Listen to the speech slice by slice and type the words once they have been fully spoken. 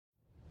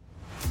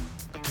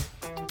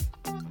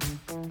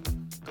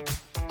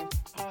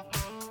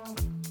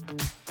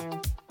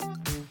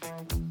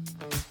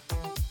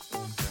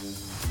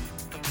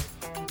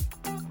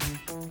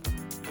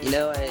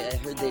know, I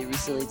heard they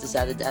recently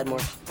decided to add more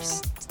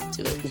hops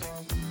to it.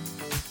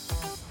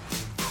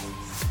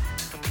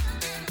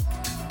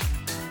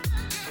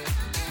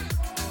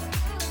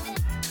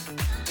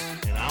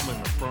 And I'm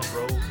in the front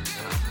row, and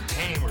I'm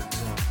hammered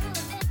drunk.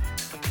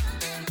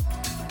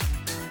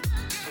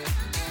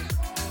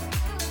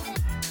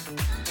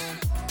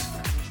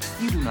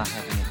 You do not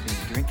have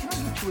anything to drink. Can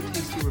I get you a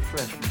tasty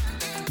refreshment?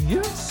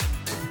 Yes,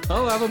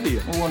 I'll have a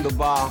beer.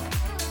 Wunderbar.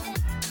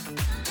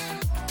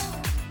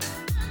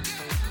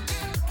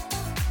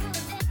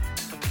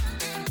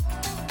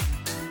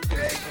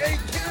 Hey,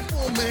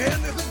 careful,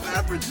 man. There's a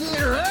beverage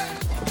here, huh?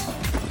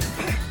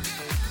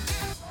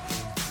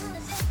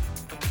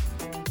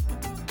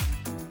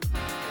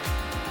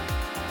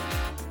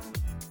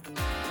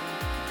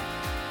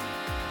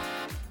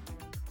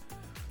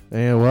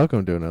 And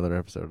welcome to another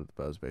episode of the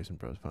Buzz Basin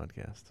Bros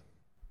podcast.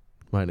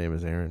 My name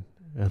is Aaron,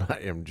 and I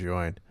am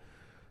joined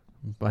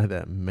by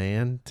that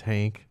man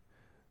tank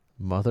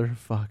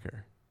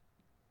motherfucker,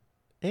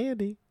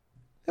 Andy.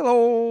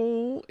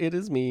 Hello, it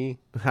is me.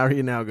 How are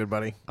you now, good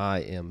buddy? I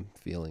am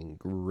feeling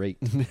great.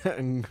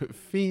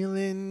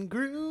 Feeling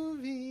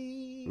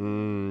groovy.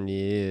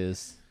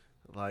 Yes.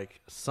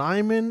 Like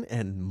Simon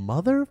and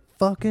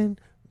motherfucking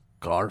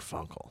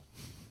Garfunkel.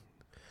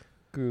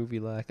 Groovy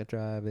like a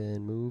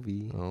drive-in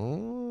movie.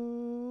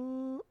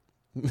 Oh.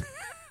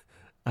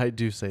 I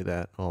do say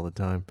that all the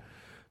time.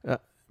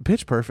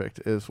 Pitch Perfect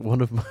is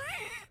one of my...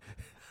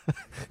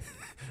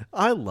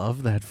 I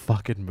love that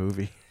fucking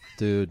movie.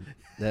 Dude,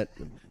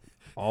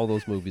 all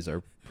those movies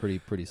are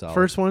pretty solid.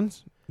 First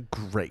one's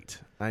great.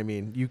 I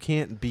mean, you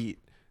can't beat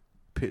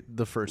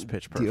the first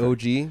Pitch Perfect. The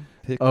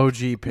OG?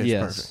 OG Pitch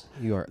yes,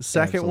 Perfect. you are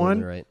Second absolutely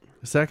one, right.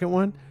 Second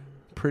one,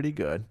 pretty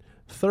good.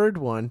 Third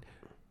one,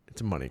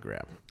 it's a money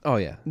grab. Oh,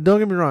 yeah. Don't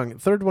get me wrong.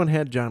 Third one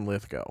had John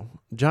Lithgow.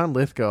 John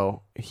Lithgow,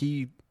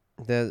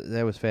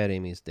 That was Fat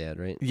Amy's dad,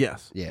 right?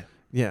 yes. Yeah.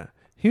 Yeah.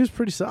 He was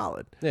pretty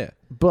solid. Yeah.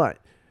 But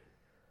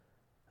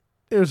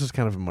it was just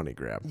kind of a money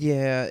grab.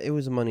 Yeah, it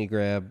was a money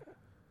grab,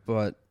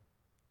 but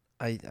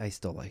I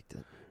still liked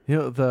it. You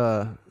know,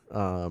 the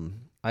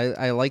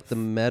I liked the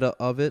meta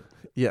of it,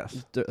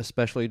 yes.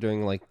 especially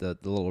during like the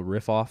little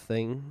riff off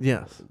thing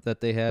Yes.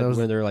 that they had,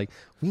 where they're like,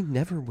 we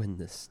never win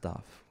this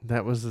stuff.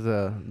 That was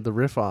the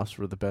riff offs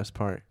were the best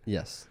part.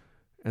 Yes.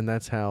 And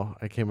that's how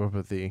I came up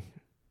with the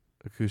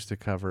acoustic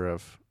cover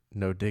of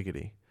No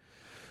Diggity.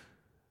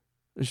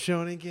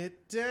 Shoney,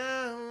 get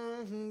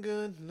down,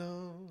 good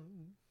Lord.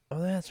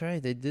 Oh, that's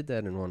right. They did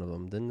that in one of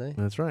them, didn't they?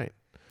 That's right.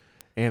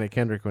 Anna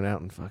Kendrick went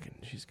out and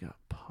she's got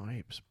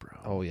pipes, bro.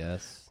 Oh,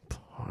 yes.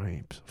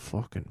 Pipes.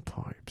 Fucking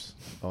pipes.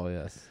 Oh,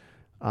 yes.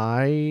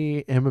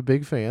 I am a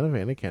big fan of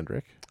Anna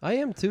Kendrick. I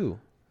am, too.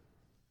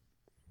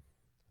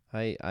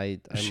 I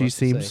She must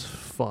seems say.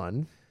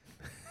 fun.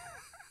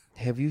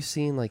 Have you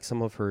seen, like,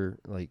 some of her,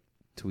 like,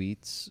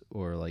 tweets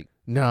or, like...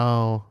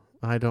 No,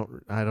 I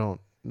don't.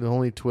 The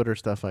only Twitter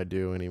stuff I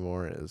do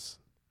anymore is...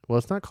 Well,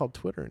 it's not called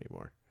Twitter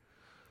anymore.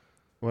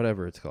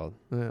 Whatever it's called.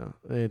 Yeah,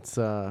 it's...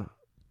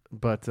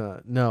 But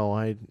no,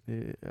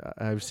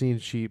 I've seen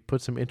she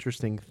put some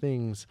interesting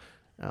things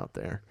out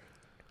there.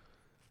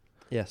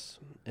 Yes,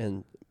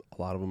 and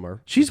a lot of them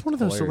are... She's one of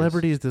those hilarious.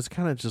 celebrities that's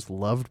kind of just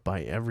loved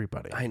by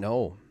everybody. I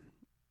know.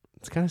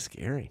 It's kind of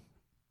scary.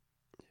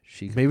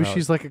 Maybe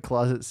she's like a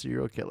closet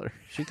serial killer.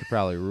 She could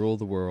probably rule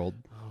the world.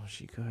 Oh,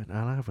 she could. And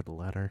I would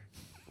let her.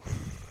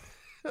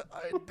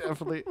 I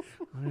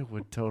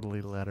would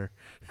totally let her.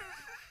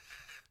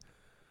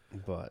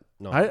 But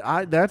no,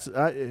 I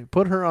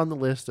put her on the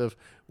list of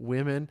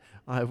women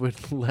I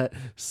would let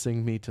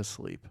sing me to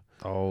sleep.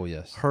 Oh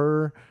yes,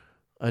 her,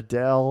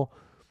 Adele,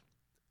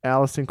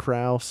 Alison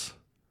Krauss.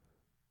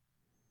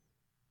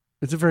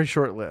 It's a very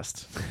short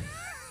list.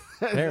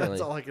 Apparently.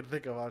 That's all I can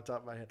think of off the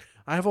top of my head.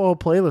 I have a whole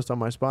playlist on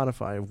my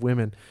Spotify of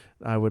women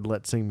I would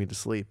let sing me to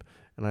sleep,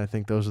 and I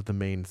think those are the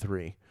main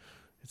three.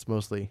 It's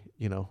mostly,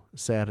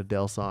 sad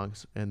Adele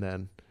songs, and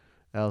then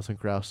Alison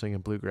Krauss singing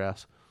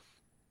bluegrass.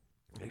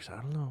 I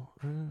don't know.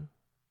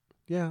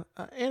 Yeah,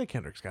 Anna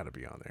Kendrick's got to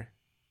be on there.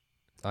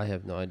 I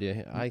have no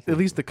idea. At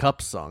least the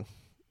Cups song.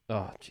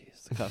 Oh,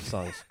 jeez, the Cup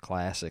song's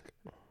classic.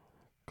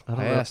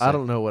 I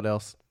don't know what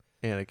else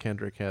Anna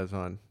Kendrick has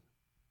on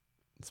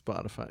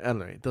Spotify. I don't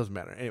know. It doesn't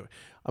matter. Anyway,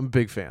 I'm a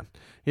big fan.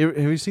 Have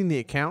you seen The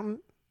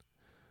Accountant?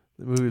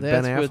 The movie with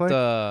Ben Affleck?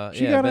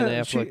 Ben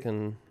Affleck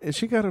and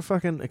she got a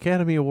fucking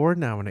Academy Award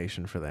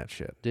nomination for that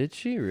shit. Did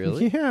she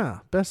really? Yeah,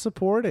 Best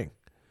Supporting.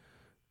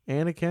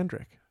 Anna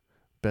Kendrick.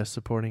 Best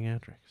Supporting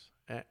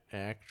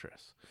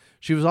Actress.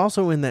 She was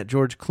also in that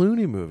George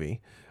Clooney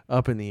movie,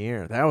 Up in the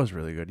Air. That was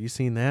really good. You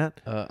seen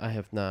that? I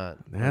have not.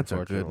 That's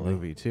a good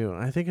movie too.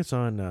 I think it's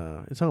on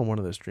one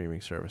of the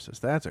streaming services.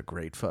 That's a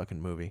great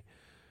fucking movie.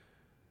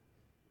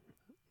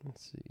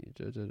 Let's see.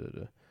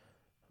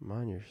 I'm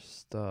on your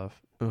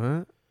stuff.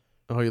 Uh-huh.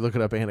 Oh, you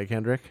looking up Anna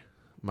Kendrick?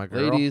 My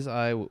girl? Ladies,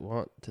 I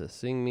want to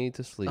sing me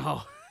to sleep.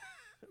 Oh,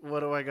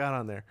 what do I got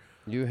on there?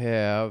 You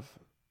have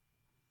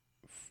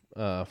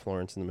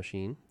Florence and the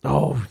Machine.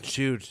 Oh,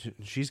 shoot.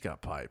 She's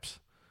got pipes.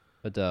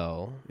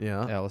 Adele.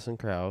 Yeah. Alison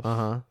Krauss.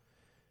 Uh-huh.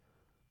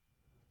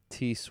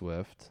 T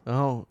Swift.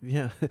 Oh,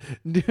 yeah.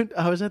 Dude,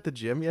 I was at the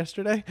gym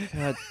yesterday.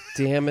 God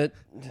damn it.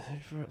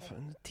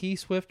 T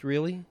Swift,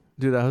 really?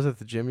 Dude, I was at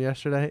the gym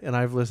yesterday, and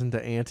I've listened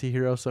to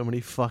Anti-Hero so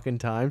many fucking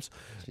times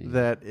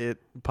that it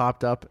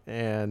popped up,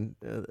 and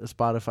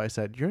Spotify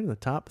said, you're in the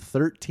top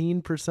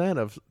 13%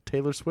 of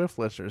Taylor Swift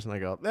listeners. And I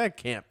go, that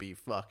can't be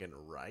fucking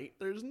right.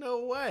 There's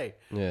no way.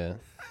 Yeah.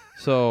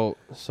 So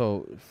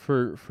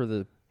for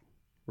the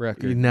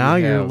record, Now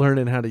you you're have-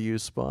 learning how to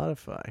use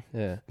Spotify.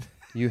 Yeah.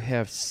 You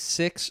have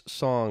 6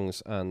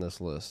 songs on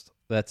this list.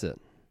 That's it.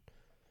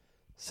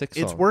 6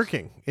 songs. It's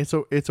working.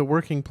 It's a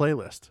working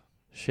playlist.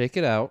 Shake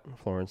It Out,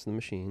 Florence and the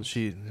Machine.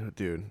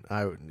 Dude,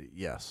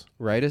 yes,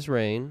 Right as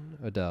Rain,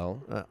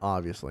 Adele.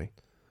 obviously.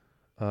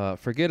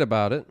 Forget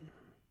About It.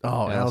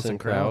 Oh, Alison Alison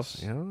Krauss.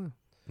 Krauss.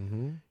 Yeah.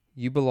 Mm-hmm.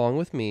 You Belong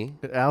With Me,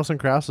 Alison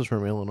Krauss is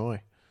from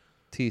Illinois.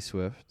 T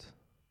Swift.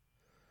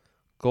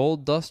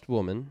 Gold Dust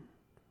Woman,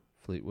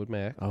 Fleetwood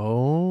Mac.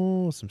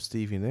 Oh, some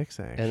Stevie Nicks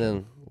action. And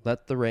then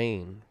Let the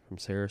Rain from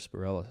Sarah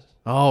Bareilles.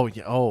 Oh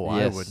yeah. Oh,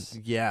 Yes. I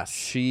would.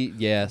 Yes.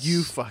 Yes.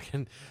 You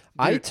fucking.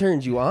 I Dude,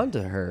 turned you on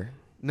to her.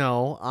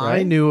 no, I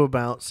Right? knew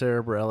about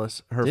Sarah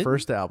Bareilles, her Didn't?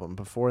 first album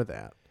before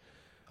that.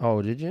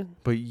 Oh, did you?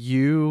 But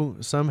you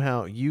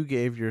somehow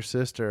gave your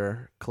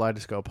sister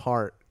Kaleidoscope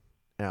Heart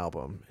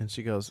album, and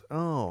she goes,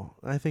 "Oh,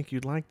 I think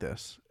you'd like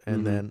this."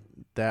 And Mhm. then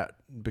that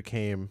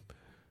became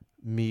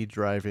me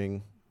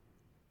driving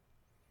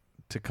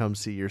to come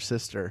see your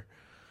sister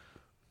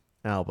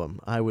album.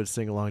 I would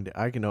sing along to.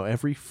 I can know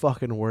every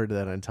fucking word to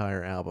that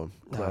entire album.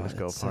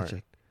 Kaleidoscope it's Heart. such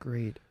a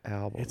great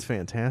album. It's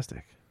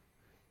fantastic.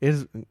 It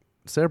is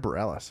Sarah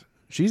Bareilles.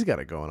 She's got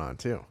it going on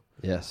too.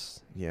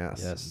 Yes,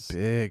 Yes. Yes.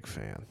 Big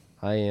fan.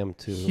 I am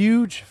too.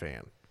 Huge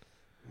fan.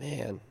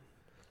 Man.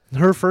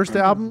 Her first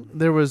album,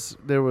 there was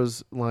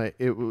like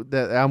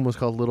that album was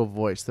called Little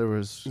Voice. There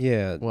was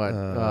Yeah.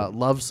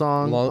 Love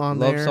Song on Love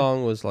there.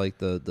 Song was like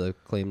the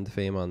claim to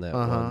fame on that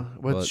one.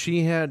 But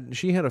she had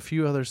a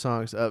few other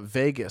songs.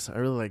 Vegas. I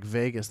really like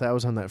Vegas. That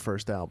was on that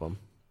first album.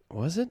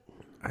 Was it?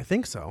 I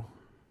think so.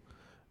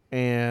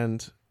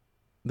 And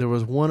there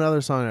was one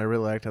other song I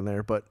really liked on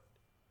there, but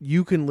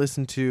you can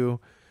listen to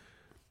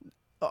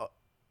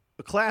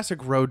a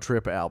classic road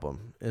trip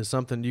album is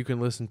something you can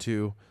listen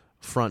to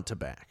front to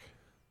back.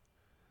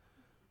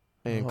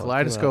 And Oh,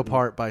 Kaleidoscope come on.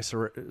 Heart by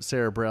Sarah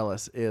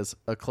Bareilles is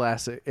a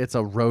classic. It's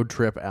a road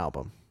trip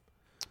album.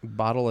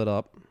 Bottle It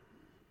Up.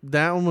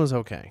 That one was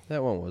okay.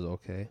 That one was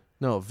okay.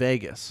 No,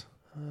 Vegas.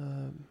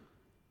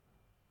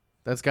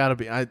 That's got to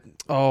be.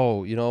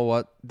 Oh, you know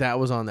what? That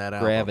was on that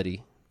album.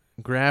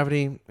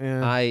 Gravity.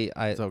 I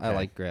I okay.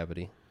 like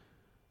Gravity.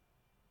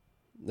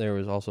 There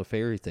was also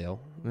Fairy Tale.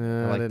 I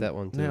like like that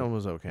one too. That one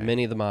was okay.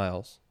 Many of the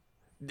Miles.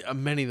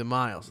 Many the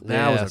Miles.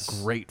 That was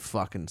Yes. a great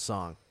fucking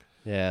song.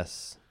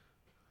 Yes.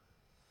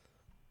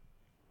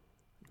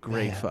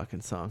 Great Man.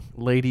 fucking song.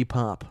 Lady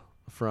Pop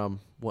from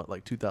what,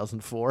 like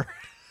 2004?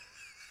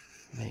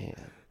 Man.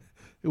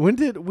 When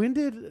did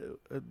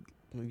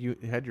you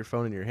had your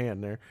phone in your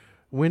hand there?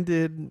 When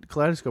did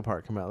Kaleidoscope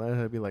Heart come out? That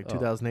had to be like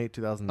 2008,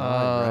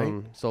 2009,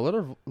 right? So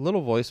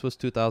Little Voice was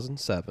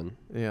 2007.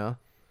 Yeah.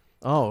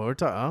 Oh, we're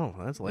talking.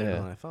 Oh, that's later Yeah.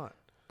 than I thought.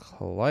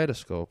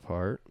 Kaleidoscope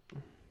Heart.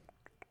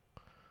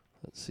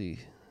 Let's see.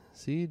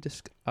 See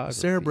discography.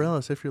 Sarah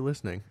Bareilles, if you're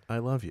listening, I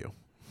love you.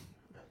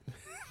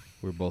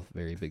 We're both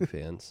very big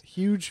fans.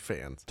 Huge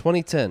fans.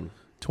 2010.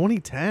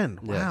 2010.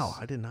 Wow, Yes.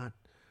 I did not.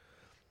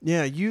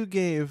 Yeah, you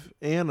gave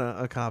Anna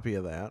a copy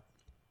of that.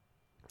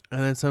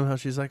 And then somehow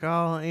she's like,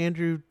 "Oh,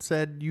 Andrew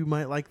said you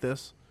might like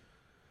this."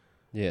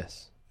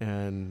 Yes.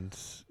 And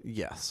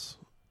yes,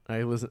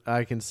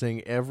 I can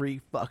sing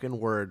every fucking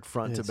word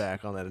front to It's-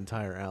 back on that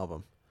entire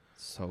album.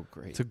 So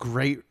great. It's a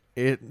great.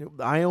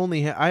 I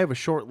have a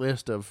short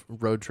list of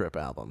road trip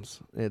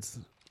albums. It's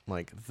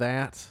like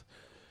that.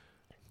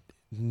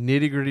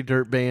 Nitty Gritty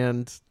Dirt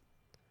Band.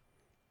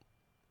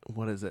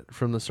 What is it?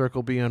 From the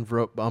Circle B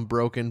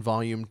Unbroken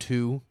Volume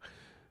 2.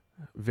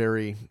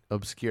 Very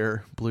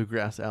obscure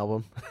bluegrass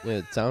album. Yeah,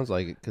 it sounds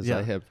like it because Yeah.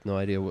 I have no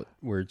idea what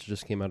words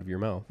just came out of your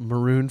mouth.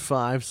 Maroon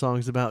 5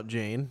 Songs About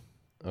Jane.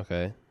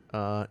 Okay.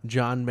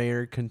 John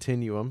Mayer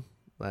Continuum.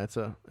 That's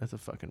a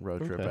fucking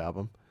road trip Okay.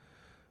 album.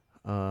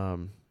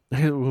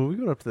 When we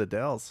went up to the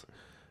Dells,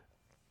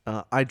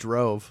 I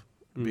drove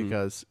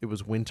because it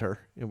was winter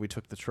and we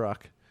took the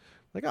truck.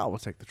 Like, oh, we'll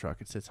take the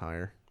truck. It sits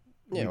higher.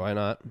 Yeah, why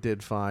not?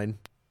 Did fine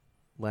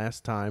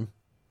last time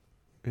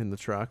in the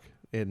truck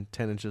in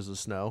 10 inches of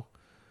snow.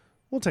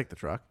 We'll take the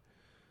truck.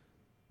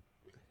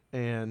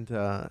 And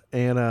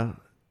Anna,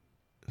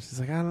 she's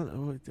like, I don't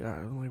know.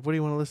 I'm like, what do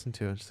you want to listen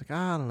to? And she's like,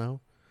 I don't know.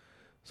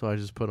 So I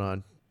just put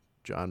on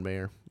John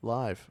Mayer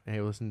live and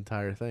I listened to the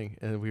entire thing.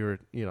 And we were,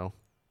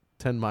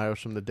 10 miles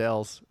from the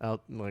Dells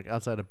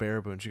outside of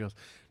Baraboo. And she goes,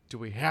 do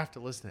we have to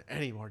listen to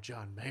any more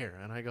John Mayer?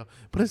 And I go,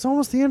 but it's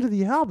almost the end of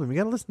the album. You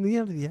got to listen to the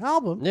end of the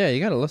album. Yeah, you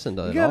got to listen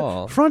to You it gotta-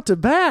 all. front to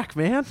back,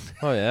 man.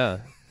 Oh, yeah.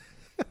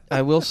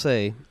 I will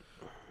say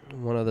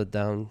one of the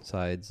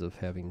downsides of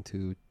having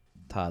 2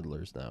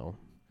 toddlers now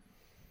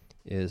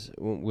is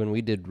when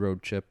we did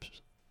road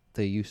trips,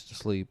 they used to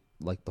sleep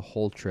like the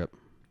whole trip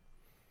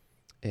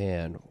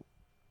And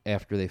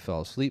after they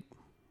fell asleep,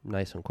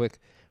 nice and quick,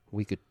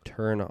 we could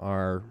turn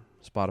our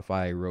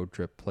Spotify road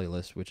trip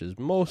playlist, which is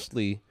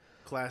mostly...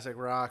 Classic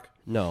rock.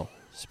 No,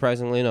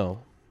 surprisingly no.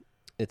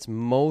 It's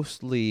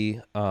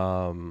mostly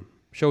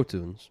show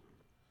tunes.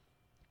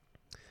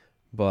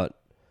 But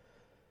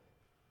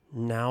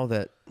now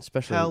that,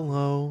 especially...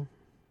 Hello,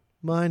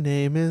 my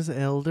name is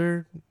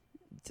Elder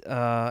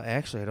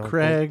actually,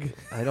 Craig.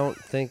 I don't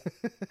think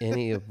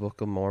any of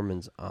Book of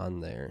Mormon's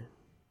on there.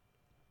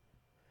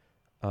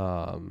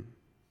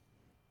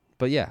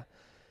 But yeah.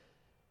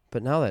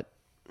 But now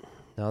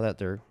that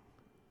they're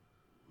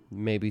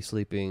maybe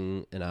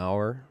sleeping an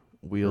hour,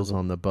 Wheels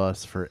on the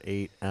bus for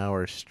 8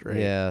 hours straight.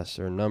 yes,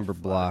 or number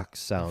block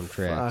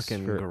soundtracks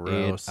Fucking for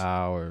gross. 8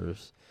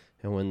 hours,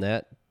 and when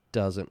that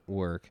doesn't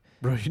work,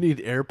 Bro, you need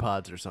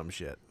AirPods or some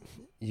shit.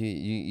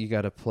 you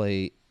got to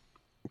play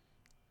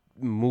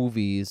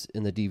movies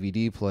in the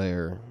DVD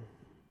player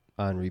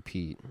on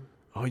repeat.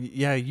 Oh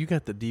yeah, you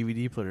got the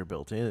DVD player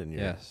built in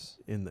your, Yes.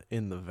 in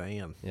the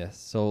van. Yes.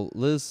 So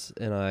Liz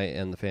and I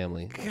and the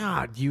family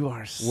God, you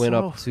are went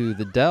up to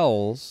the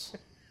Dells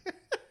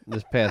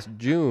this past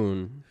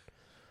June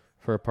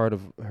for a part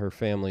of her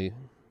family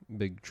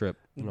big trip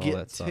and all Get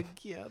that stuff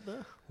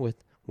together.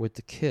 with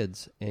the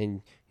kids.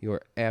 And you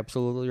are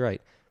absolutely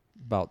right.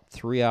 About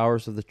 3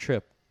 hours of the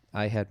trip,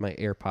 I had my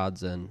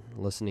AirPods in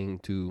listening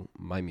to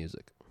my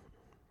music,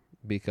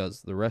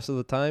 because the rest of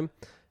the time,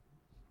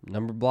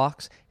 number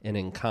blocks and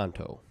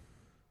Encanto.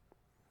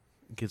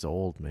 It gets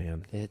old,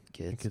 man. It It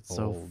gets gets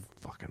so old.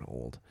 fucking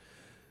old.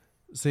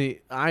 See,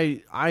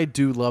 I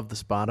do love the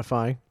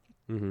Spotify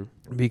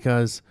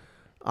because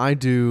I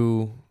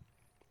do.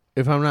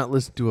 If I'm not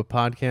listening to a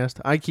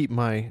podcast, I keep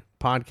my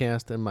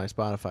podcast and my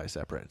Spotify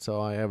separate. So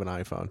I have an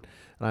iPhone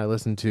and I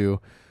listen to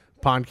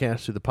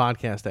podcasts through the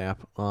podcast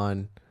app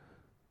on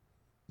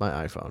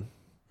my iPhone,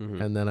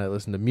 and then I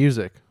listen to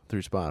music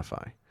through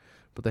Spotify.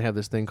 But they have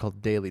this thing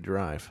called Daily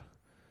Drive.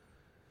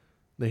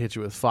 They hit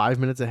you with 5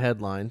 minutes of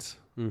headlines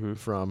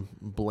from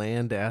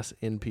bland-ass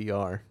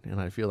NPR, and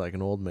I feel like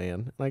an old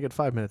man. And I get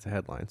 5 minutes of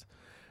headlines.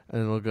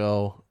 And it'll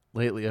go,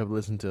 lately I've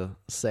listened to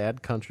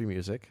sad country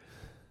music.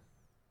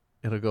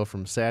 It'll go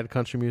from sad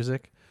country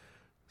music,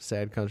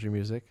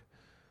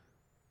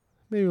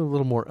 maybe a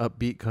little more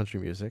upbeat country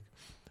music.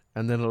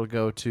 And then it'll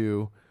go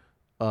to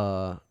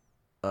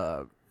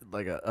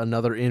like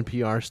another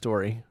NPR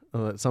story.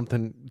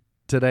 Something...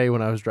 Today,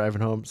 when I was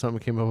driving home, something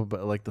came up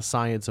about like the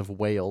science of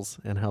whales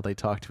and how they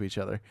talk to each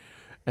other,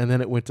 and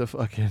then it went to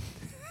fucking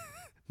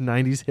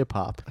 90s hip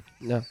hop.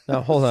 No,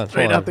 hold on.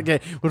 Straight hold out on. the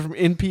gate, went from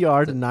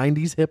NPR to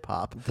 90s hip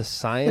hop. The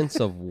science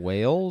of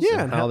whales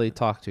Yeah, and how they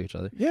talk to each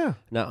other. Yeah,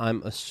 Now,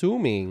 I'm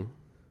assuming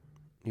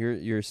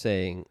you're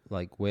saying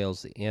like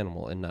Wales the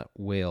animal and not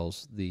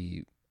Wales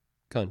the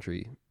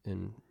country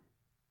in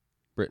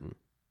Britain,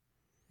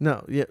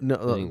 no, in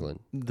England.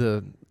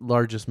 the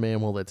largest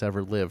mammal that's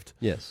ever lived.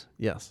 Yes.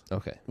 Yes,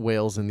 Okay.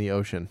 whales in the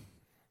ocean,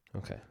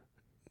 Okay.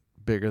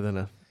 bigger than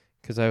a.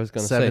 Because I was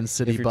going to Seven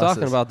say, city if you're buses.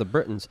 talking about the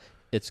Britons,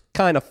 it's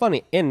kind of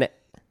funny, isn't it?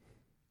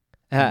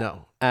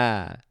 No.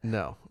 Ah.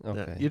 No,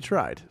 Okay. you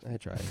tried. I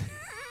tried.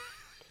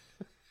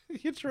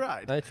 You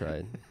tried. I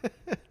tried.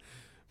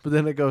 But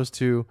then it goes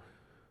to,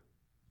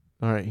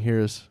 all right,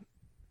 here's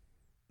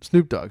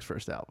Snoop Dogg's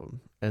first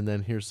album, and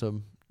then here's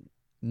some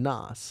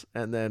Nas,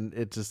 and then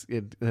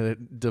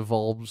it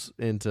devolves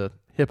into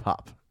hip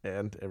hop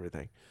and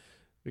everything,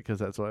 because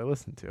that's what I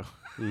listen to.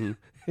 Mhm.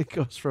 It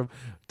goes from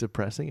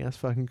depressing ass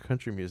fucking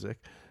country music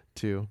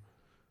to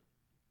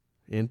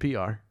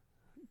NPR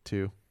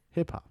to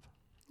hip hop.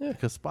 Yeah.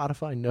 Because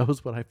Spotify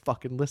knows what I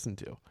fucking listen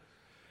to.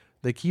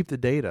 They keep the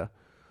data.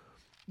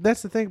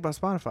 That's the thing about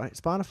Spotify.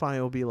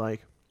 Spotify will be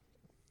like,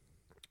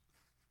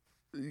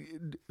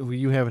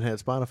 you haven't had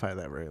Spotify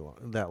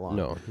that long.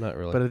 No, not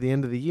really. But at the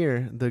end of the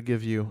year, they'll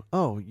give you,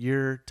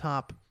 your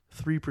top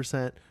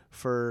 3%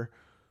 for,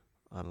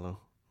 I don't know,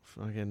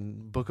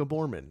 fucking Book of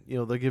Mormon.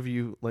 They'll give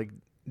you like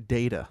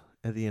data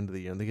at the end of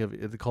the year. And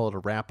they call it a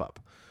wrap up.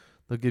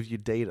 They'll give you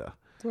data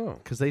Oh.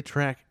 because they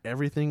track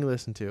everything you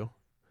listen to,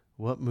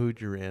 what mood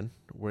you're in,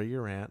 where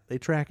you're at. They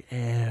track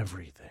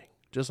everything.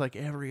 Just like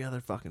every other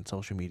fucking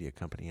social media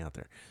company out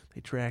there. They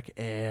track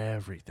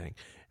everything.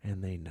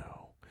 And they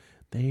know.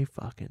 They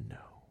fucking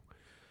know.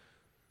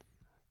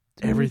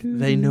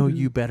 They know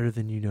you better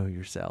than you know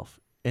yourself.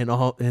 And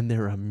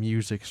they're a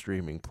music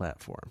streaming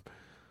platform.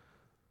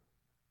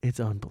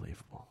 It's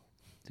unbelievable.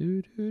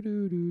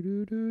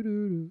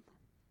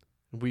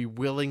 We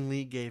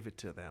willingly gave it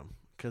to them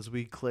because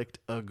we clicked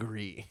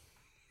agree.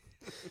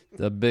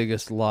 The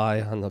biggest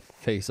lie on the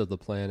face of the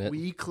planet.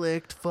 We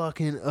clicked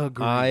fucking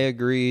agree. I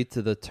agree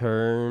to the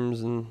terms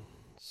and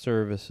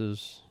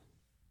services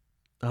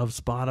of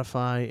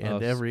Spotify and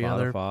of every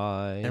other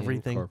Spotify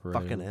everything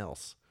Incorporated. fucking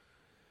else.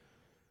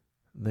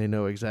 They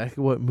know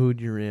exactly what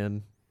mood you're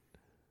in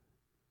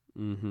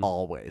Mhm.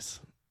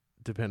 always,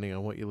 depending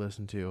on what you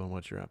listen to and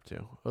what you're up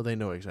to. Oh, they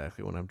know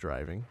exactly when I'm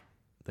driving.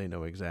 They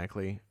know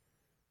exactly,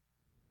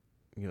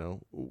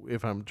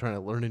 if I'm trying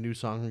to learn a new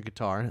song on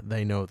guitar,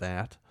 they know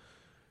that.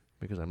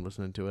 because I'm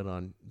listening to it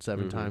on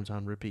 7 times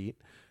on repeat,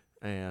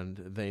 and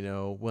they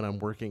know when I'm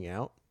working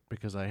out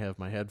because I have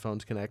my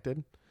headphones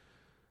connected.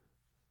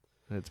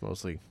 And it's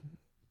mostly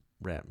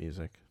rap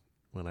music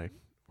when I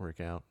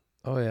work out.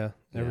 Oh yeah,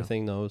 Yeah.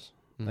 everything knows.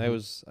 I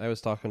was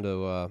talking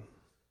to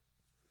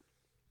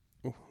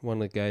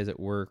one of the guys at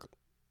work.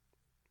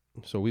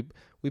 So we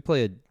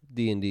play a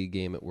D&D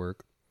game at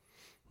work.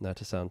 Not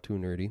to sound too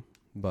nerdy,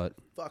 but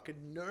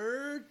Fucking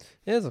nerd.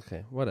 it's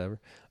okay. Whatever.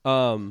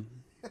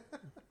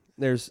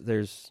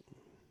 There's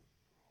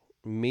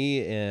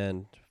me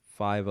and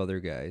 5 other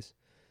guys,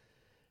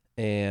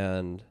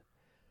 and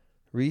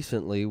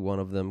recently one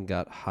of them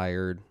got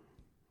hired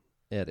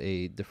at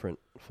a different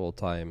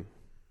full-time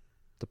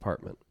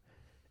department,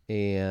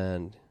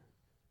 and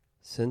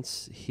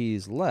since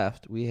he's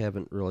left, we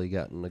haven't really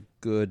gotten a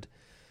good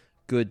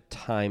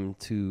time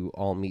to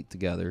all meet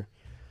together.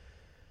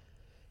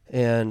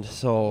 And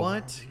so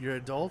What? You're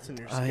adults and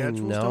your I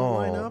schedules don't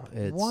line know up?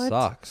 it What?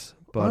 sucks,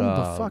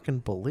 but fucking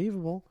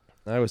believable.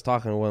 I was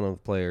talking to one of the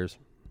players,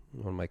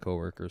 one of my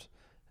coworkers.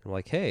 I'm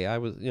like, hey,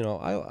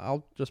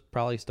 I'll just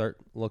probably start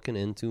looking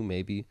into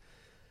maybe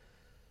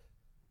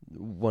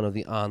one of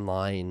the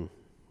online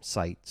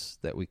sites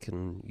that we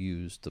can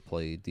use to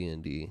play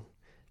D&D.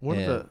 One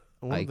of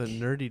And the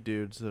nerdy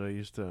dudes that I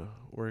used to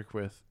work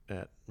with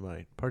at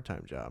my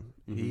part-time job,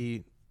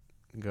 he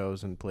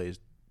goes and plays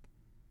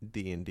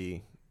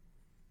D&D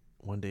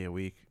 1 day a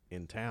week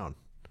in town.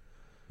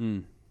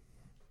 I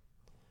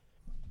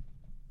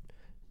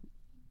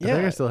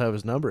think I still have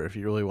his number if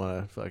you really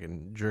want to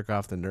fucking jerk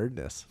off the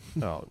nerdness.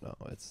 Oh no,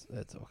 it's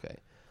okay.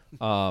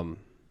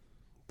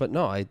 But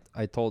no,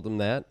 I told him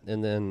that,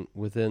 and then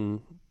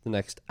within the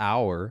next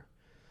hour,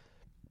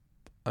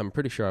 I'm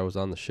pretty sure I was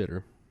on the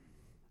shitter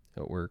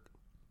at work,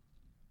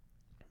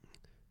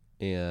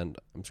 and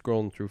I'm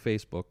scrolling through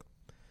Facebook,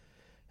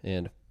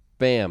 and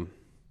bam,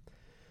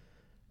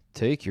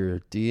 take your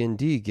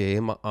D&D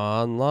game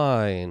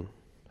online.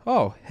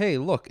 Oh, hey,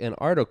 look, an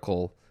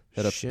article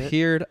that Shit.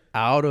 appeared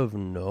out of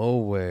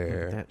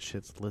nowhere. That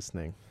shit's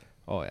listening.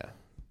 Oh yeah,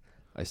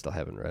 I still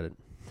haven't read it.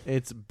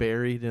 It's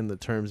buried in the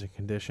terms and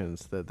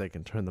conditions that they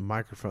can turn the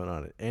microphone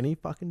on at any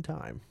fucking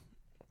time.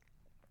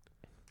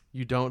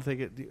 You don't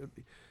think it...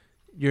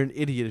 You're an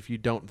idiot if you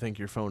don't think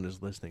your phone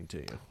is listening to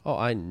you. Oh,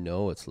 I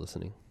know it's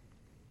listening.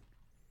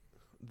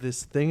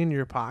 This thing in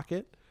your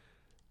pocket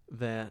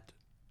that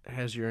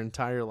has your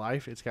entire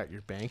life, it's got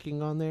your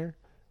banking on there.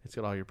 It's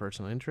got all your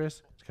personal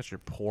interests. It's got your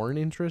porn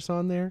interests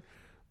on there.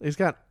 It's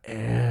got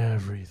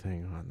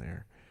everything on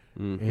there.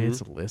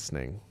 It's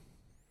listening.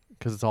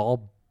 Because it's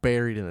all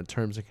buried in the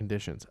terms and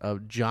conditions. A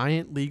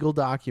giant legal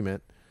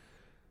document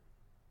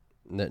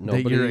That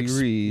nobody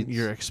reads.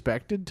 You're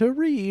expected to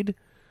read,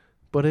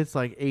 but it's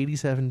like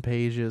 87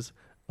 pages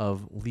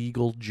of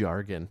legal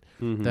jargon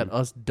that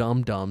us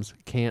dum-dums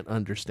can't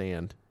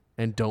understand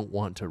and don't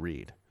want to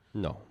read.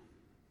 No.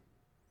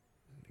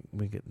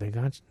 They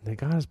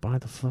got us by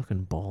the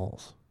fucking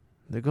balls.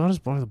 They got us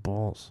by the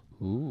balls.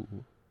 Ooh.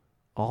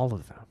 All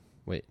of them.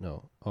 Wait,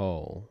 no.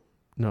 Oh.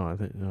 No, I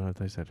think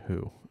they said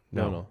who.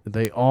 No.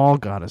 They all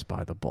got us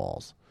by the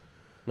balls.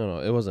 No,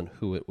 it wasn't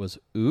who. It was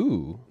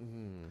ooh.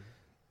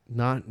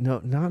 Not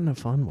in a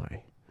fun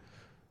way.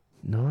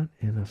 Not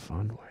in a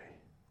fun way.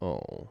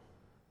 Oh.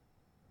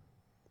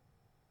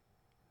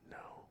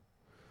 No.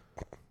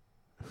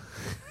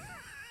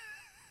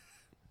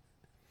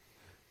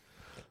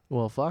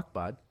 Well, fuck,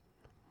 bud.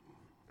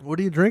 What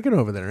are you drinking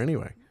over there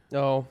anyway?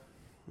 Oh.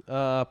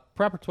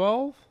 Proper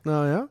 12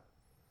 Oh, yeah?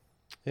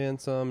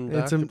 and some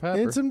Dr. Pepper.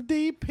 And some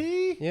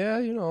DP? Yeah,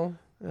 you know.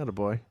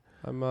 Attaboy.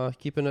 I'm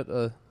keeping it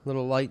a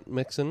little light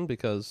mixing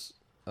because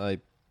I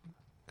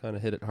kind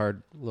of hit it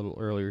hard a little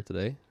earlier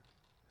today.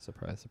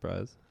 Surprise,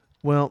 surprise.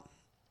 Well,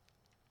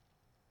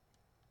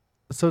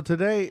 so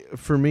today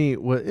for me,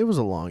 it was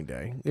a long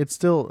day.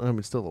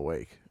 I'm still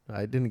awake.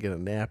 I didn't get a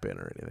nap in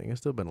or anything.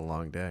 It's still been a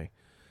long day.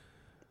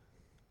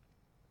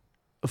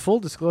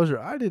 Full disclosure,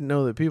 I didn't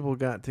know that people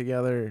got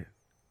together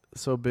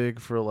so big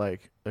for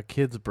like a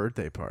kid's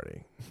birthday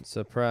party.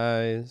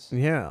 Surprise.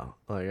 Yeah,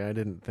 like I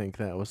didn't think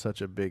that was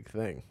such a big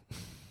thing.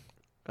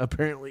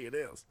 Apparently it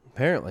is.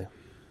 Apparently.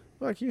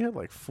 Fuck, you had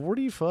like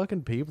 40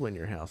 fucking people in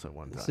your house at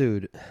one time.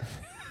 Dude.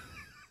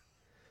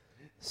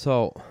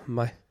 So,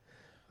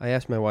 I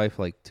asked my wife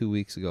like 2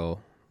 weeks ago,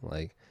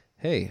 like,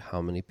 hey,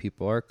 how many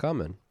people are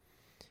coming?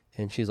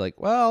 And she's like,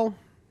 well,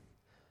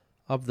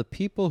 of the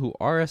people who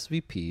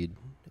RSVP'd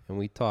and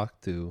we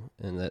talked to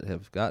and that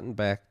have gotten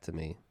back to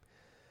me,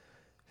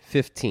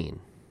 15.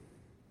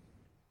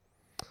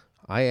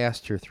 I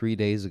asked her 3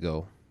 days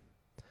ago,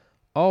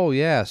 oh,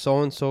 yeah,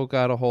 so-and-so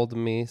got a hold of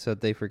me,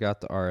 said they forgot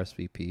to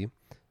RSVP.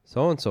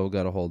 So-and-so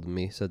got a hold of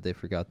me, said they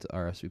forgot to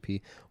RSVP.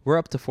 We're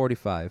up to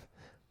 45.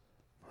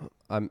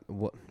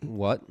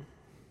 What?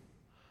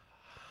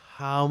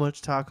 How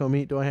much taco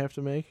meat do I have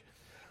to make?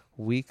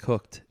 We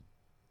cooked,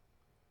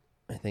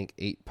 I think,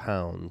 8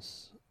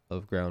 pounds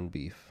of ground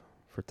beef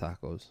for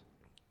tacos,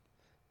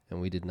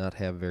 and we did not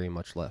have very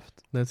much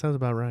left. That sounds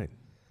about right.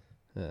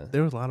 Yeah.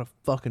 There was a lot of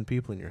fucking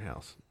people in your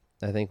house.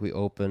 I think we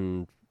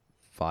opened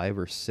 5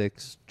 or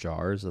 6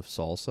 jars of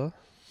salsa.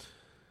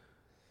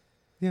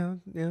 Yeah.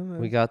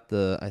 We got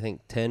the, I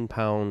think,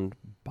 10-pound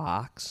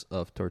box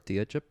of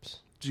tortilla chips.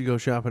 Did you go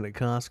shopping at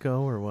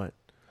Costco or what?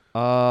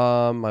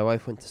 My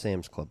wife went to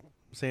Sam's Club.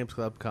 Sam's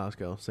Club,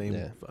 Costco, same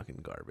Yeah. fucking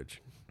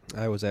garbage.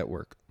 I was at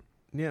work.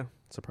 Yeah.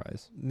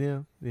 Surprise.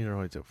 Yeah. You're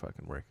always at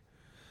fucking work.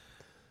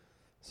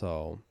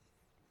 So,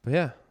 but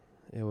yeah,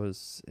 it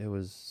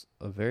was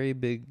a very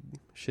big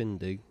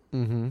shindig.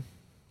 Mm-hmm.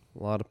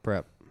 A lot of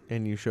prep.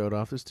 And you showed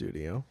off the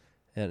studio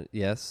And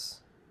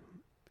yes,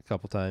 a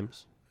couple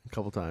times a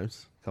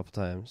couple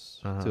times.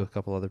 to a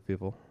couple other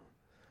people.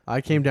 I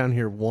came down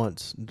here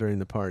once during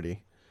the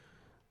party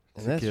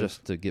And To that's give-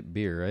 just to get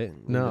beer,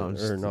 right? No, Or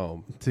just-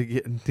 no. to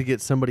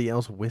get somebody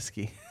else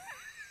whiskey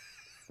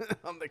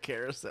on the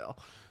carousel.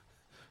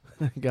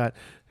 got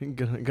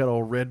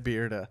old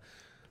Redbeard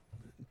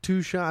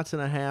 2 shots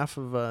and a half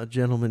of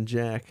Gentleman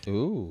Jack.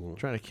 Ooh,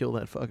 Trying to kill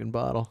that fucking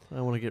bottle.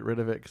 I want to get rid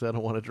of it because I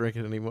don't want to drink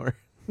it anymore.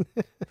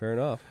 fair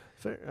enough.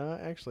 Fair,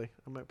 actually,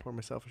 I might pour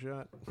myself a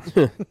shot.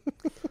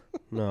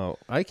 No,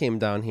 I came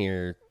down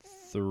here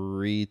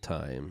 3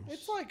 times.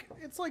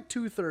 It's like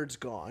 2/3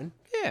 gone.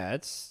 Yeah,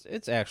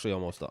 it's actually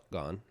almost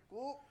gone.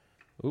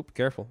 Oop,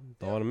 careful.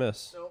 Don't want to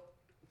miss. Nope,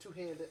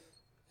 2-handed.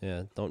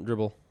 Yeah, don't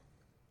dribble.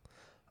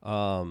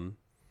 But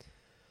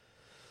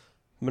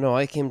no,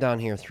 I came down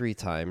here 3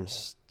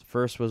 times.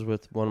 First was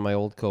with one of my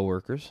old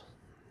coworkers.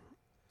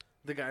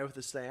 The guy with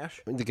the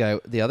stash.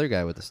 The other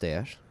guy with the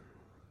stash.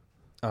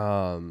 We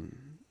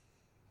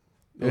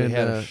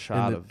had a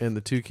shot of. and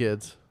the 2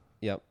 kids.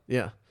 Yep,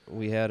 Yeah.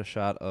 we had a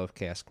shot of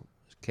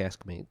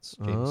Caskmates.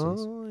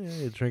 Jameson's. Oh yeah,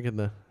 you're drinking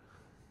the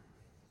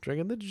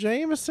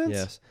Jamesons.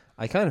 Yes,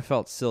 I kind of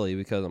felt silly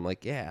because I'm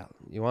like, yeah,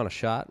 you want a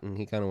shot? And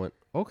he kind of went,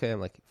 okay. I'm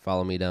like,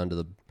 follow me down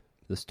to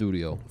the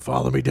studio.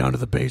 Follow me down to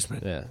the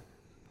basement. Yeah,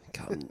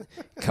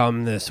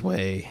 come this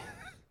way.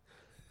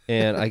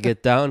 And I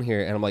get down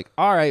here and I'm like,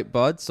 all right,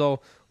 bud.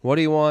 So what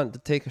do you want to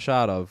take a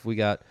shot of? We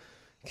got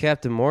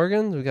Captain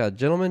Morgan's. We got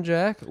Gentleman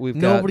Jack.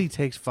 Nobody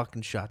takes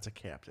fucking shots at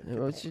Captain. Get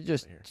the Got, fuck outta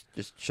just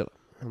here. shut up.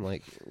 I'm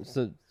like,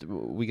 so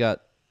we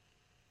got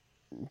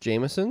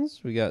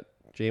Jameson's. We got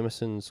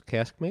Jameson's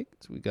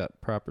Caskmates. We got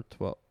proper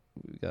 12.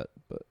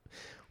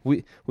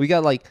 We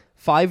got like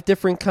 5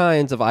 different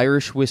kinds of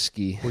Irish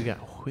whiskey. We got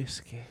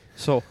whiskey.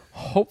 So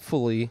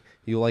hopefully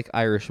you like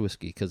Irish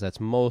whiskey because that's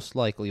most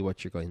likely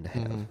what you're going to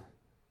have. Mhm.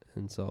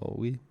 And so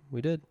we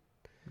did.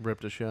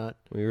 Ripped a shot.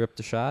 We ripped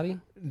a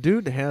shotty.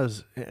 Dude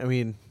has, I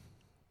mean,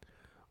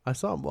 I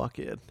saw him walk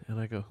in and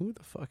I go, who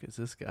the fuck is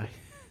this guy?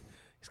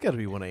 He's got to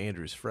be one of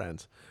Andrew's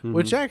friends. Mhm.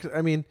 Which actually,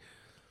 I mean,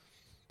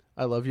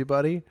 I love you,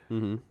 buddy,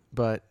 Mm-hmm.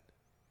 but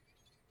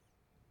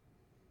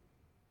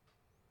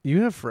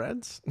you have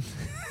friends?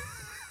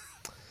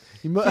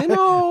 You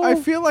know- I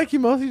feel like you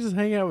mostly just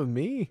hang out with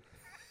me.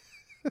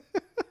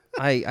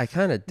 I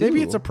kind of do.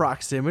 Maybe it's a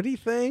proximity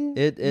thing.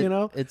 It you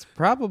know, it's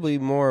probably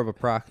more of a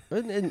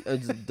let me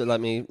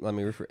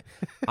rephrase.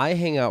 I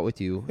hang out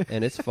with you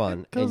and it's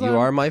fun 'Cause and you I'm-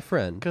 are my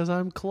friend. because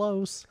I'm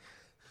close.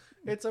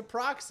 It's a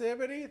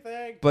proximity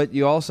thing. But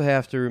you also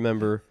have to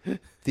remember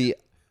the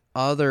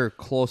other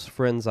close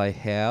friends I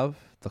have,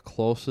 the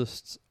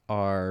closest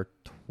are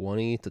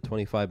 20 to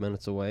 25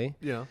 minutes away.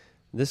 Yeah.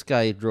 This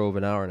guy drove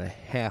an hour and a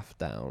half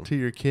down To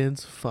your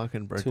kid's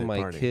fucking birthday to my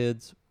party.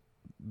 kid's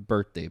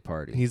birthday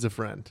party. He's a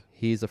friend.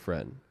 He's a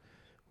friend.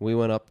 We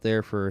went up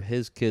there for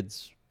his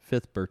kid's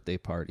 5th birthday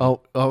party.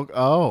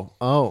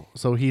 Oh.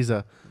 So he's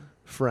a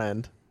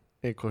friend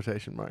in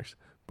quotation marks,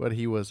 but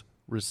he was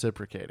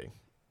reciprocating.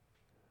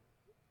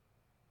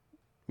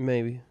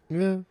 Maybe.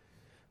 Yeah.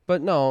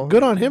 But no.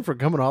 Good on him for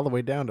coming all the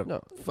way down to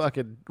No.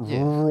 fucking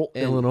Yeah. rural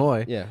And-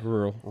 Illinois. Yeah,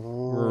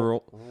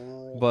 rural.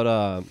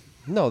 But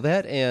no,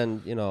 that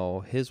and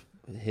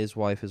his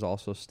wife is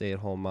also a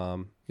stay-at-home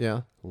mom.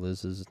 Yeah.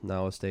 Liz is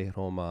now a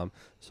stay-at-home mom.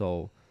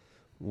 So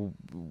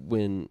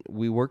when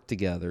we worked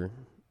together,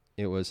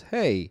 it was,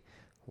 hey,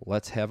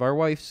 let's have our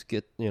wives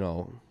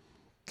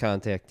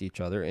contact each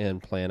other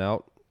and plan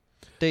out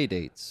day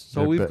dates.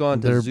 So They're we've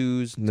gone to they're-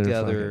 zoos They're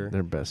together.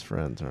 they're best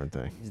friends, aren't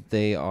they?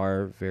 They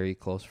are very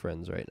close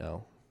friends right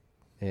now,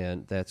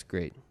 and that's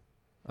great.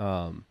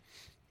 So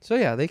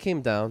yeah, they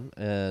came down,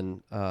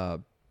 and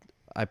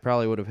I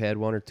probably would have had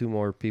 1 or 2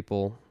 more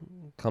people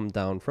come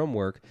down from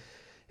work,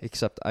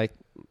 except I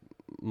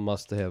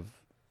must have.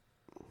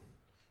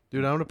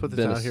 Dude, I'm gonna put this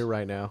Been a out s- here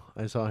right now.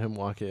 I saw him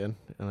walk in,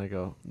 and I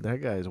go,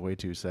 "That guy is way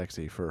too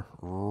sexy for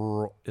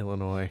rural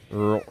Illinois.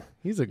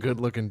 He's a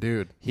good-looking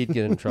dude." He'd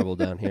get in trouble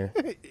down here.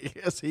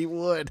 Yes, he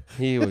would.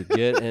 He would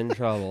get in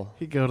trouble.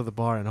 He'd go to the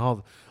bar, and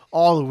all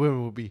the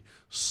women would be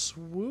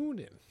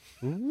swooning.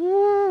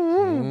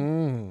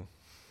 Mm.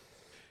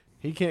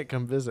 He can't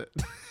come visit.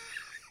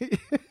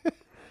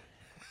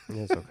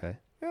 It's okay.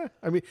 Yeah,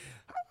 I mean,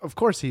 of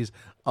course he's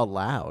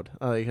allowed.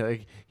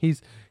 Like he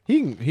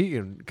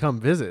can come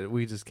visit.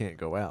 We just can't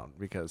go out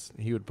because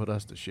he would put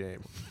us to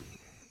shame.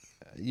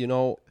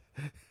 You're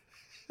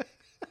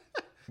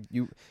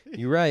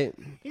right.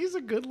 He's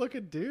a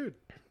good-looking dude.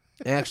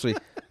 Actually,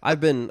 I've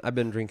been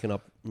drinking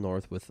up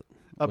north with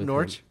Up with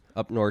north? him.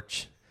 up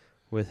north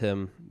with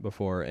him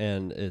before,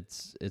 and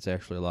it's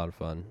actually a lot of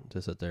fun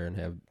to sit there and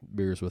have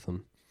beers with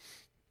him.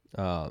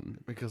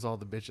 Because all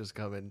the bitches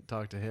come and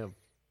talk to him.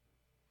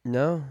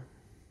 No,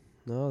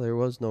 there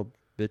was no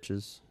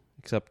bitches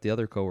except the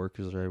other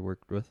coworkers I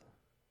worked with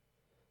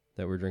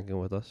that were drinking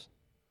with us.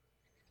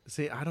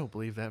 See, I don't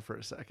believe that for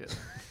a second.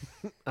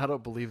 I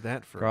don't believe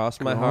that for Cross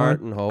my heart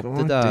and hope to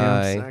goddamn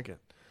die. second.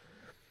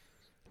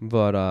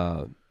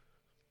 But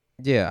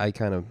yeah, I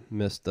kind of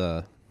missed.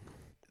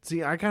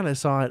 See, I kind of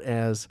saw it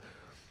as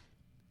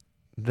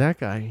that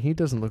guy. He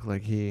doesn't look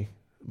like he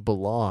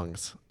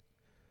belongs.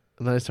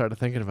 And then I started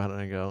thinking about it,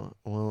 and I go,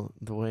 well,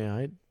 the way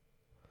I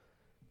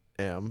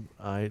am,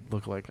 I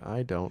look like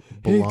I don't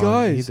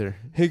belong either.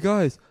 Hey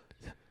guys,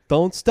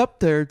 don't step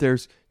there.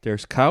 There's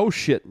cow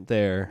shit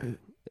there.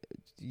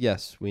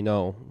 Yes, we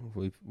know.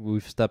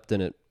 We've stepped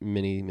in it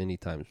many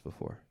times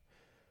before.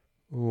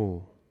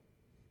 Ooh.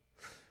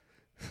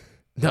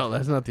 No,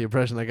 that's not the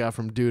impression I got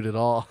from dude at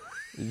all.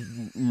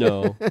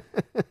 No.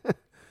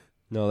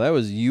 No, that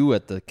was you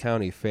at the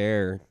county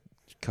fair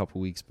a couple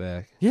weeks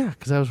back. Yeah,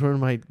 because I was wearing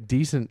my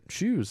decent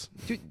shoes.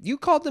 Dude, you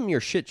called them your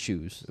shit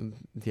shoes.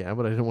 Yeah,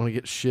 but I didn't want to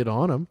get shit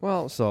on them.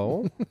 Well,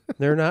 so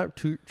they're not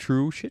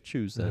true shit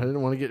shoes I then.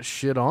 didn't want to get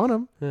shit on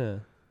them. Yeah.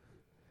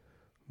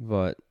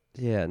 But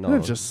yeah, It no.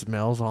 just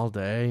smells all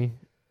day.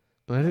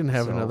 And I didn't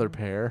have So- another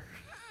pair.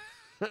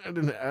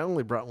 I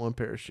only brought one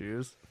pair of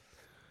shoes.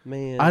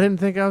 Man. I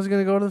didn't think I was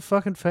gonna go to the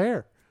fucking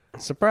fair.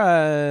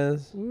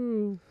 Surprise.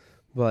 Woo.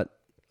 But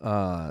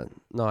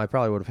no, I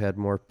probably would have had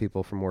more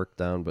people from work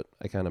down, but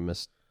I kind of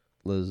missed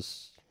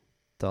Liz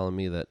telling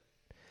me that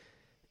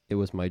it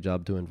was my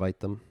job to invite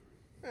them.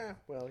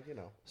 Well, you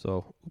know.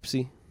 So,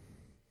 oopsie.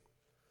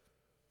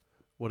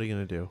 What are you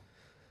gonna do?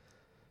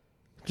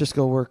 Just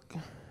go work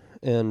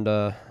and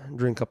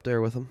drink up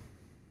there with them.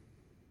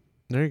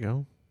 There you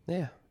go.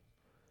 Yeah.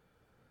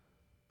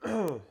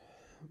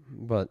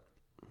 But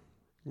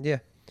yeah,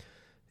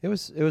 it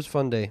was a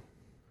fun day.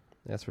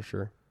 That's for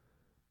sure.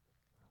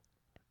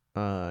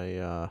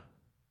 I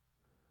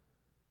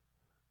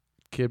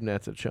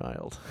kidnapped a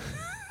child.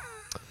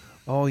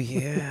 Oh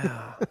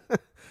yeah.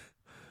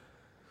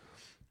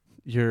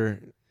 You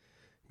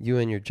You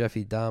and your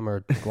Jeffy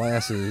Dahmer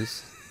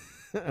glasses.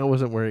 I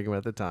wasn't wearing them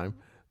at the time.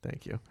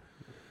 Thank you.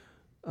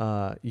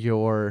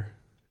 Your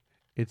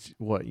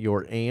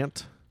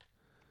aunt?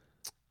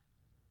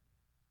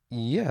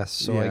 Yes,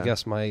 so I Yeah.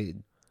 guess my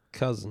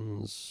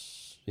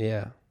cousins,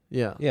 yeah.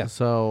 Yeah. Yeah.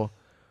 So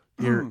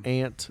your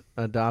aunt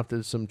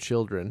adopted some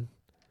children,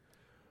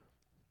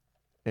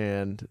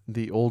 and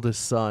the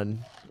oldest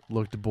son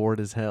looked bored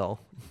as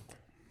hell.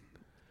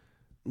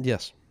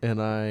 Yes.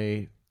 And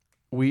I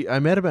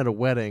met him at a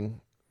wedding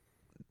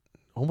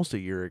almost a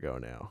year ago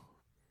now.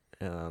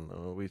 And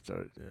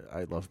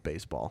I love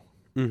baseball.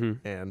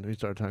 Mm-hmm. And we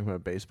started talking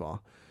about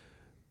baseball.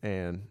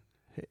 And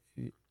hey,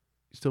 you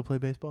still play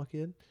baseball,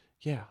 kid?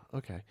 Yeah,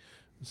 okay.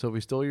 So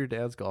we stole your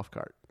dad's golf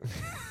cart.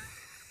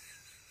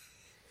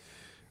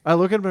 I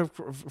look at him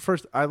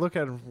first. I look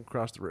at him from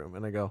across the room,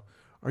 and I go,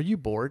 "Are you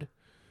bored?"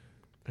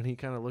 And he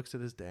kind of looks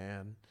at his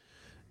dad, and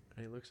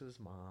he looks at his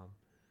mom,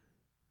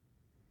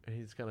 and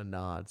he just kind of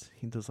nods.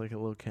 He does like a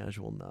little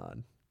casual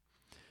nod,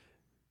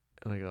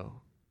 and I go,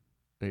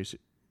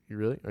 "You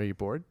really? Are you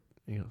bored?"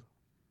 And he goes,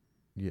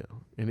 "Yeah."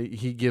 And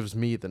he gives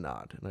me the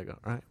nod, and I go,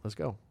 "All right, let's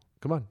go.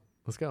 Come on,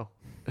 let's go."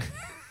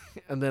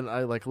 And then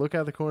I like look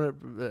out the corner,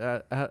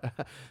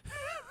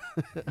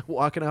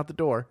 walking out the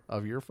door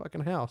of your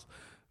fucking house,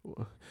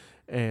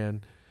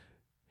 and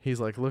he's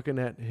like looking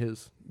at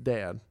his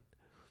dad,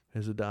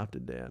 his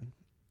adopted dad,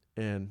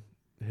 and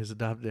his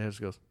adopted dad just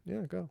goes,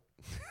 "Yeah, go."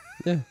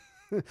 Yeah.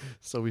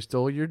 So we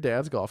stole your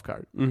dad's golf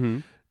cart,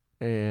 Mm-hmm.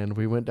 and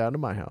we went down to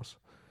my house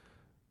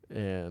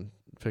and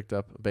picked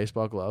up a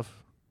baseball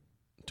glove,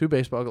 2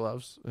 baseball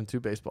gloves, and 2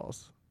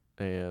 baseballs,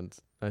 and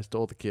I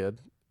stole the kid.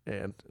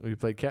 And we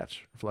played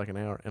catch for like an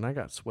hour, and I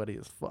got sweaty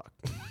as fuck.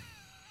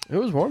 It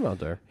was warm out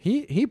there.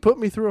 He put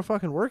me through a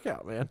fucking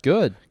workout, man.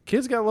 Good.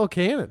 Kid's got a little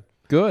cannon.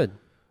 Good.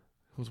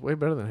 It was way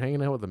better than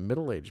hanging out with the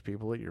middle-aged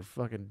people at your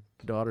fucking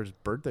daughter's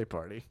birthday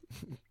party.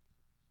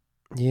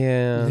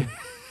 Yeah.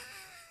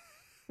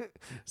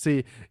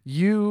 See,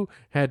 you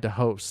had to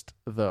host,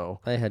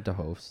 though. I had to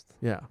host.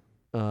 Yeah.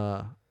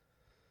 I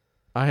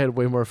had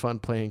way more fun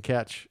playing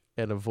catch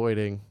and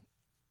avoiding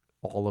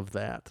all of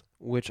that.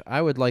 Which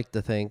I would like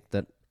to think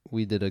that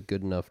we did a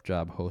good enough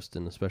job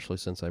hosting, especially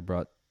since I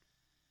brought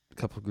a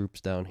couple groups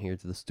down here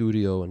to the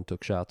studio and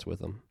took shots with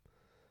them.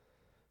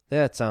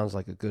 That sounds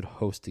like a good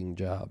hosting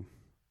job.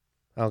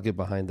 I'll get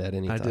behind that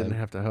anytime. I didn't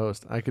have to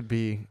host. I could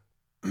be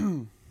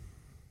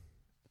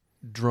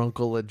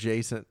drunkle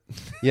adjacent.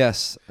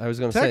 Yes, I was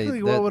going to say.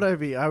 Technically, what would I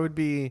be? I would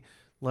be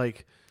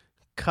like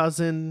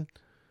cousin,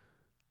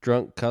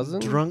 Drunk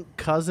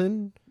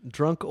cousin?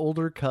 drunk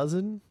older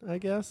cousin, I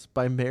guess,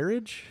 by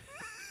marriage.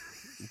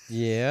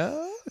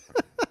 Yeah.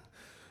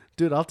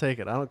 Dude, I'll take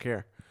it. I don't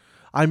care.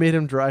 I made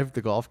him drive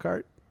the golf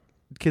cart.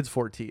 Kid's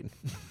 14.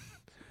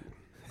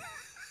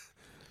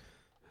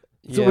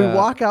 So Yeah.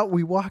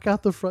 we walk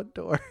out the front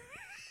door.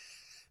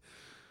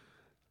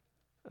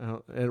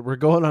 and we're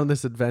going on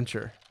this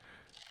adventure,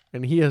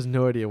 and he has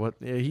no idea what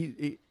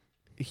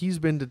he's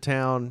been to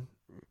town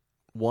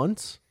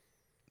once,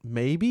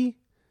 maybe.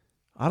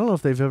 I don't know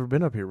if they've ever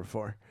been up here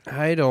before.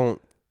 I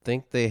don't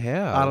think they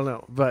have. I don't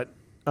know, but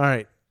all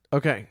right,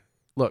 okay.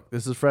 Look,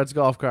 this is Fred's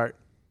golf cart.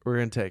 We're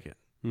gonna take it.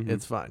 Mhm.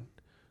 It's fine.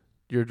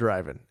 You're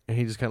driving, and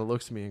he just kind of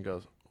looks at me and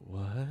goes,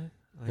 "What?"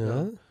 I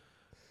go,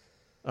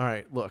 all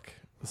right, look.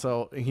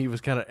 So he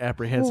was kind of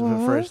apprehensive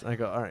at first. I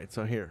go, all right,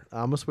 so here, I'm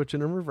going to switch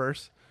it in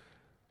reverse.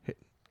 Hit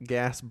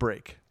gas,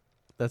 brake.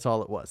 That's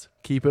all it was.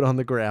 Keep it on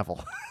the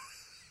gravel.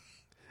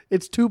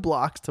 It's 2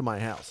 blocks to my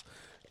house.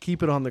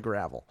 Keep it on the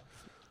gravel.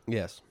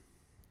 Yes.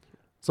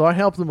 So I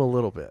helped him a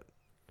little bit.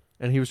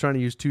 And he was trying to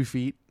use 2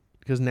 feet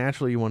because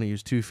naturally you want to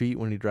use 2 feet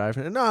when you drive.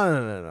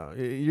 No.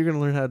 You're going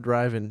to learn how to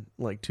drive in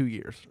like 2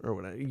 years or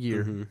whatever.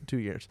 2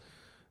 years.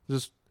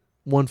 Just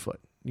 1 foot.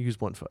 Use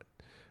 1 foot.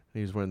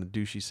 He's wearing the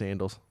douchey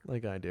sandals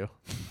like I do.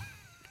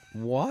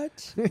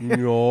 What?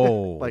 No.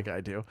 Like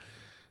I do.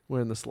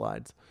 Wearing the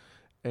slides.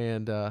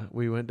 And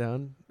we went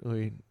down.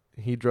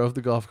 He drove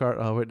the golf cart.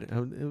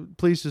 Oh,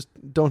 please just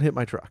don't hit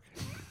my truck.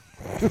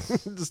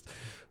 Just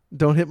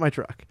don't hit my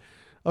truck.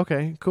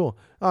 Okay, cool.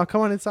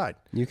 Come on inside.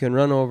 You can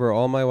run over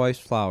all my wife's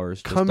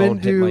flowers. Just Come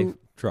don't hit my into-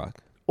 truck.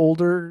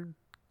 Older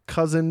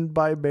cousin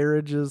by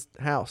marriage's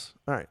house.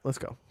 All right, let's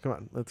go. Come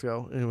on, let's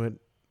go. And we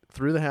went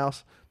through the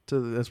house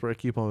that's where I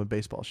keep all my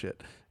baseball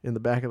shit. In the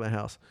back of the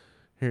house.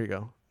 Here you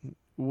go.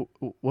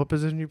 What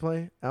position you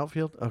play?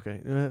 Outfield? Okay.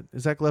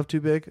 Is that glove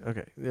too big?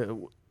 Okay.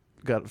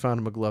 Yeah, found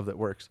him a glove that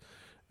works.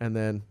 And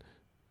then,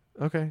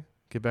 okay,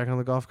 get back on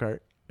the golf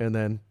cart. And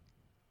then,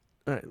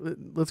 all right,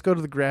 let's go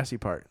to the grassy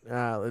part.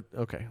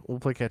 Okay, we'll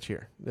play catch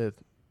here.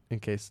 In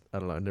case, I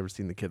don't know, I've never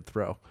seen the kid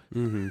throw.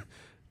 Mm-hmm.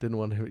 Didn't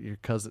want to hit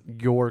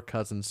your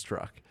cousin's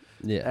truck.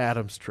 Yeah.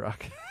 Adam's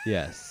truck.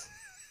 Yes.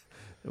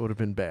 It would have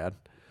been bad.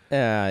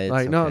 Yeah. It's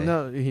Like, okay.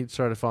 no, he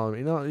started following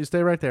me. No, you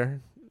stay right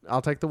there.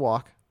 I'll take the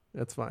walk.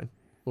 That's fine.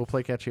 We'll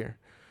play catch here.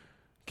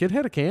 Kid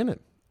had a cannon.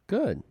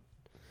 Good.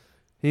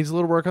 Needs a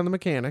little work on the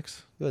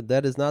mechanics. Good.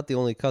 That is not the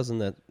only cousin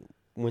that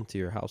went to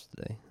your house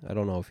today. I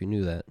don't know if you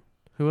knew that.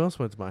 Who else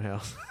went to my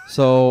house?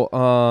 So,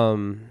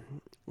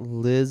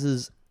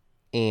 Liz's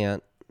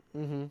aunt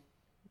Mm-hmm.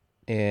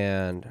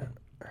 and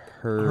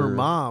Her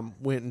mom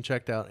went and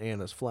checked out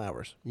Anna's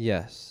flowers.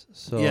 Yes.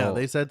 So Yeah,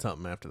 they said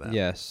something after that.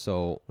 Yes.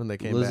 So When they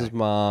came Liz's back.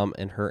 mom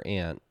and her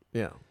aunt,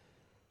 Yeah.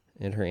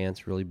 and her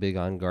aunt's really big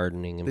on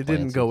gardening and They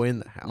plants didn't go in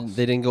the house.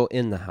 They didn't go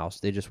in the house.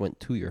 They just went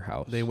to your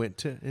house. They went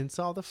to and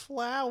saw the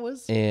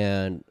flowers.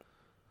 And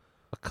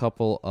a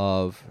couple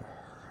of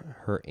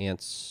her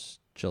aunt's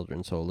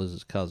children, so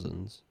Liz's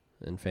cousins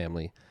and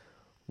family,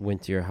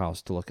 went to your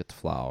house to look at the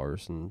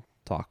flowers and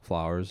talk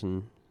flowers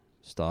and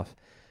stuff.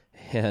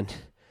 And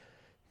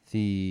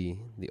the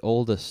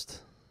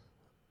oldest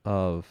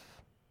of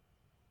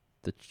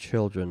the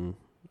children,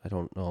 I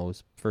don't know,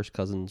 his first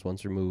cousins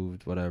once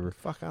removed, whatever.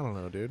 Fuck, I don't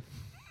know, dude.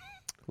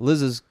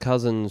 Liz's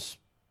cousin's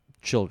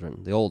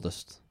children, the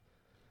oldest,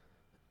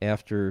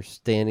 after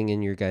standing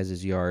in your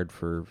guys' yard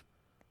for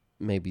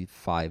maybe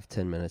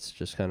 5-10 minutes,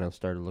 just kind of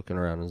started looking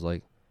around and was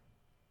like,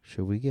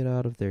 should we get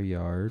out of their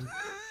yard?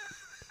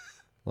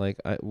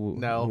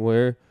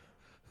 No.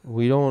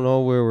 We don't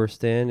know where we're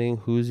standing,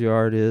 whose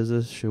yard is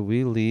this? Should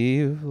we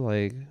leave?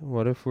 Like,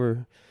 what if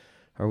are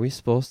we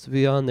supposed to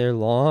be on their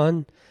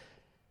lawn?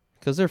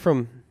 Because they're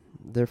from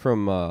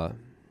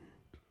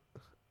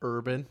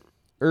Urban.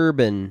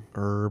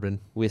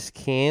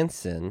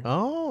 Wisconsin.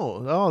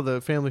 Oh,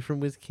 the family from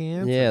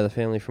Wisconsin. Yeah, the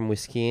family from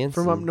Wisconsin.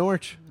 From up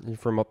north.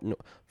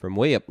 From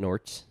way up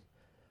north.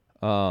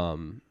 How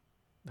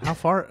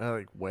far?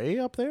 Like way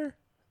up there?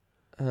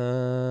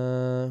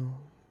 On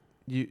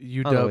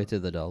UW. the way to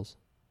the Dells.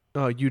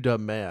 Oh, UW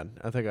Mad.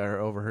 I think I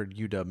overheard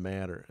UW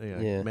Mad or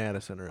Yeah.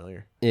 Madison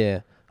earlier.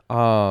 Yeah.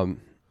 And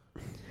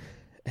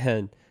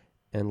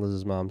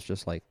Liz's mom's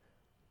just like,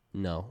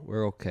 no,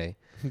 we're okay.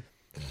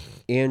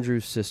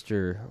 Andrew's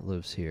sister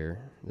lives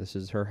here. This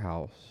is her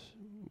house.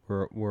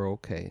 We're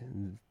okay.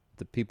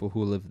 The people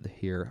who live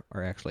here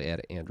are actually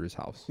at Andrew's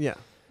house. Yeah,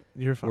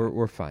 you're fine.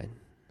 We're fine.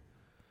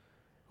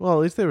 Well, at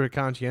least they were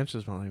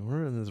conscientious. Like,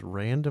 we're in this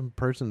random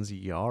person's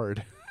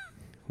yard.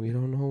 We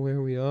don't know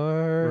where we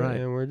are, Right.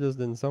 and we're just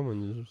in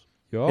someone's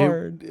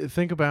yard.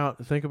 Think about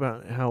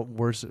how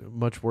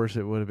much worse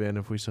it would have been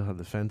if we still had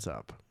the fence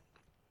up,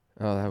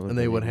 Oh, that would. and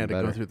they would have had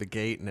to go through the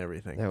gate and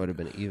everything. That would have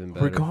been even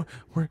better.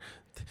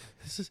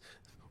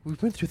 We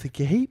went through the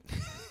gate.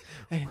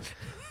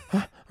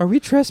 Are we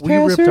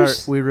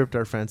trespassers? We ripped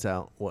our fence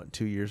out. What,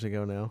 2 years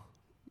ago now?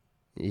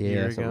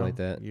 Yeah, something like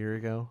that. Year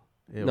ago?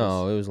 It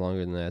was longer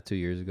than that. 2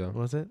 years ago.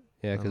 Was it?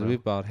 Yeah, because Okay.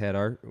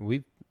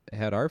 we've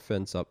had our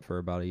fence up for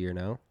about a year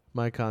now.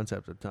 My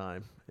concept of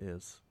time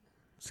is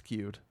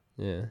skewed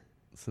Yeah,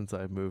 since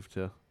I moved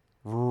to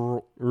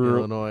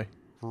Illinois.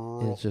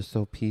 it's just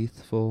so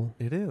peaceful.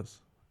 It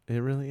is. It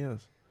really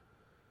is.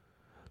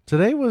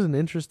 Today was an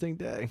interesting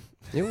day.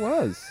 It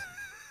was.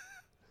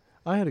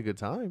 I had a good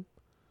time.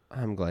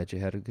 I'm glad you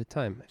had a good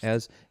time.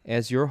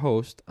 As your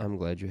host, I'm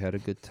glad you had a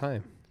good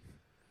time.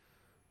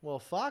 Well,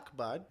 fuck,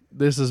 bud.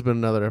 This has been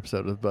another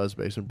episode of the Buzz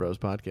Basement Bros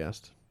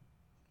podcast.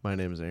 My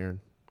name is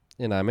Aaron.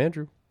 And I'm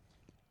Andrew.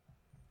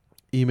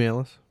 Email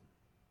us.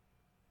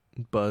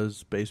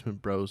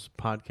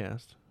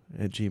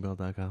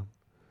 buzzbasementbrospodcast@gmail.com.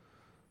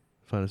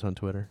 Find us on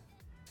Twitter.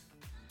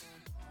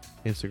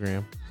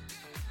 Instagram.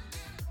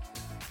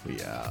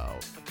 We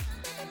out.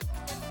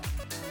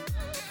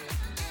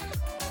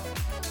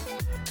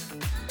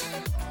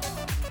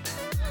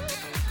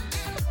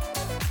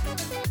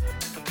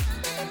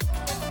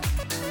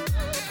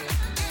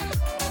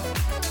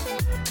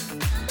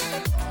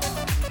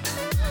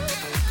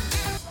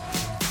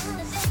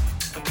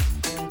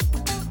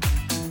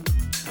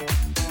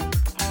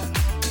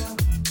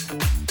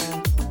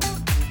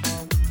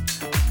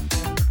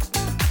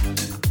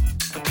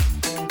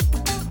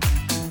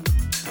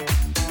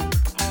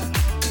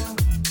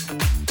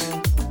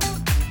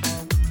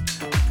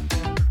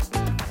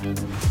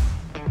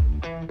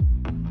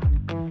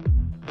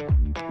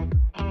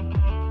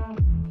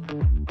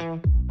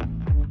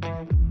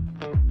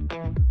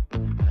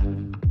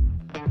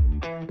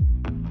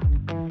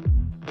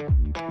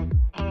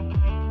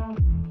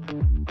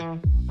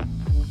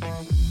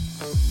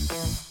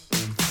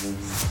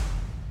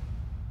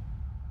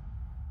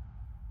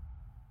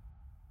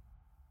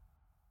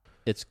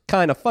 It's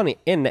kind of funny,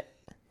 isn't it?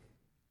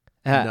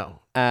 No.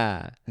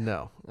 Ah.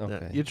 No.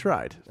 Okay. You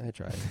tried. I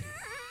tried.